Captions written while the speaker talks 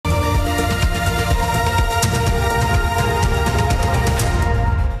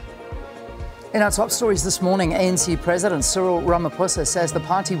In our top stories this morning, ANC President Cyril Ramaphosa says the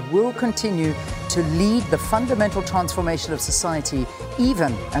party will continue to lead the fundamental transformation of society,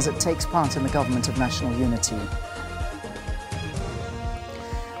 even as it takes part in the government of national unity.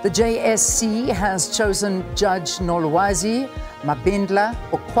 The JSC has chosen Judge Nolwazi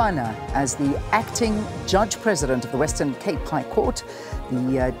Mabindla-Boqwana as the acting Judge President of the Western Cape High Court,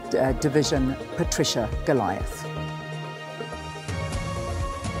 the division Patricia Goliath.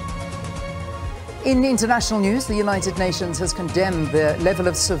 In international news, the United Nations has condemned the level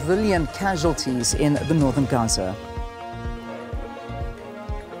of civilian casualties in the northern Gaza.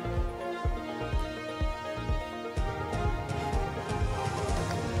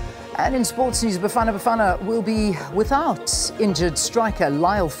 And in sports news, Bafana Bafana will be without injured striker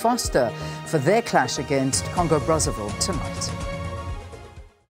Lyle Foster for their clash against Congo Brazzaville tonight.